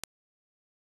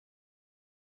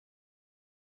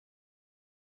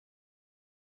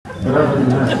But other than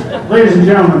that, ladies and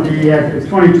gentlemen, the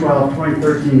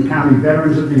 2012-2013 County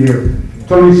Veterans of the Year,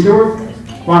 Tony Stewart,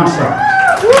 Von Starr.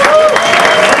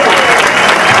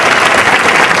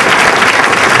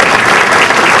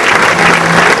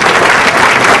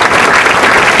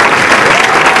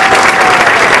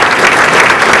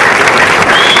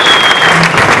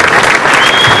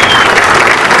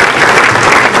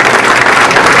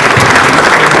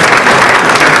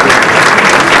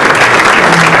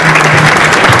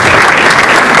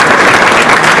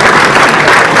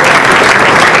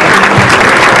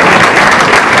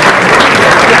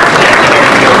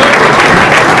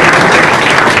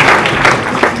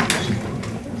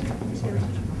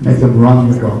 Make them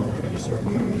run the go.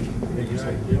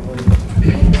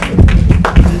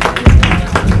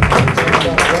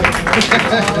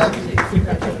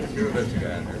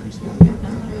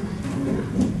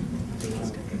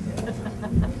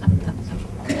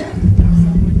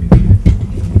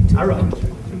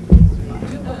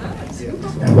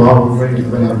 And while we're waiting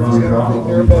for them to run the go,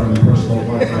 we'll from the personal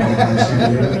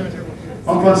San Diego.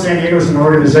 Home San Diego is an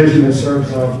organization that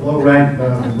serves low-ranked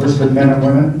enlisted men and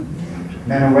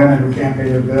women who can't pay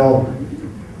their bill,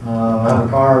 have a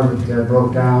car that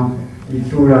broke down, eat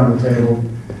food on the table.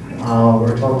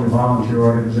 We're a totally volunteer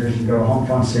organization. Go to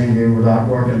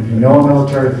HomeFundSanDiego.org. And if you know a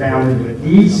military family that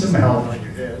needs some help,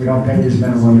 we don't pay these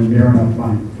men and women near enough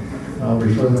money.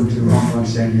 Refer them to Home Fund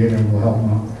San Diego and we'll help them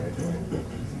out.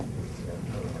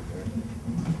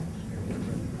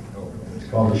 It's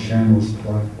called a shameless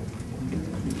plug.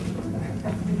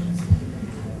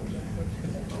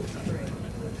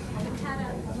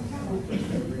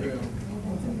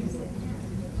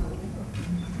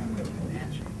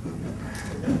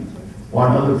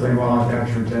 One other thing while I got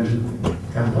your attention,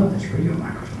 I love this radio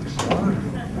microphone.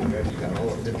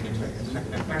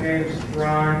 My name is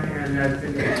Ron, and I've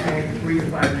been detained 3 to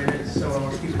 5 minutes, so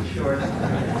I'll keep it short.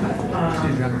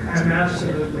 I'm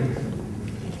absolutely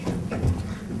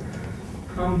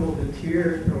humbled and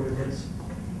tears over this.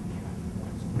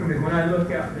 I mean, when I look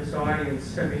out at this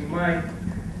audience, I mean, my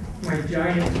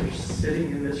giants are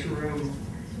sitting in this room,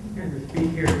 and to be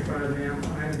here in front of them,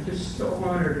 I'm just so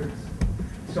honored,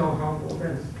 so humbled,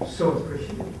 and so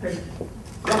appreciative. Thank you.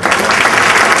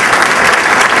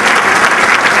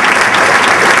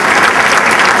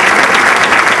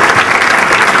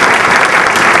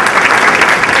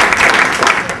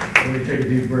 Let me take a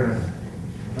deep breath.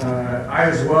 I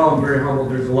as well am very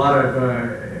humbled. There's a lot of,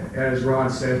 as Ron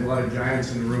said, a lot of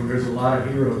giants in the room. There's a lot of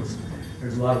heroes.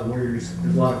 There's a lot of warriors.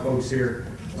 There's a lot of folks here.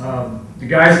 The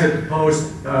guys at the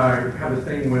post have a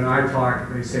thing when I talk,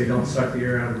 they say don't suck the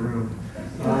air out of the room.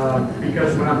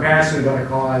 Because when I'm passionate about a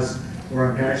cause or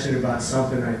I'm passionate about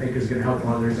something I think is going to help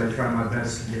others, I try my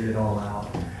best to get it all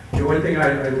out. The one thing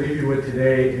I leave you with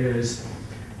today is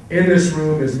in this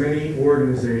room is many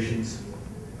organizations.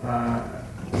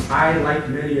 I, like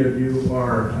many of you,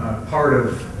 are part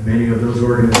of many of those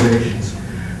organizations.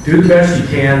 Do the best you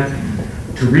can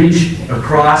to reach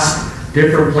across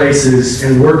different places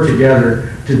and work together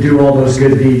to do all those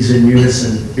good deeds in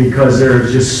unison, because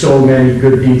there's just so many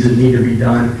good deeds that need to be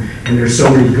done, and there's so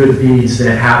many good deeds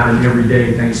that happen every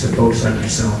day thanks to folks like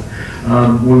yourself.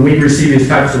 When we receive these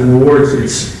types of awards,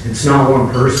 it's not one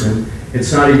person,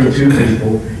 it's not even 2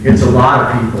 people, it's a lot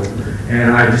of people.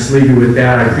 And I just leave you with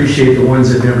that. I appreciate the ones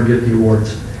that never get the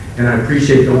awards, and I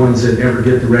appreciate the ones that never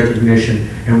get the recognition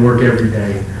and work every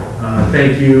day.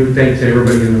 Thank you. Thanks to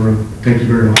everybody in the room. Thank you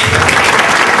very much.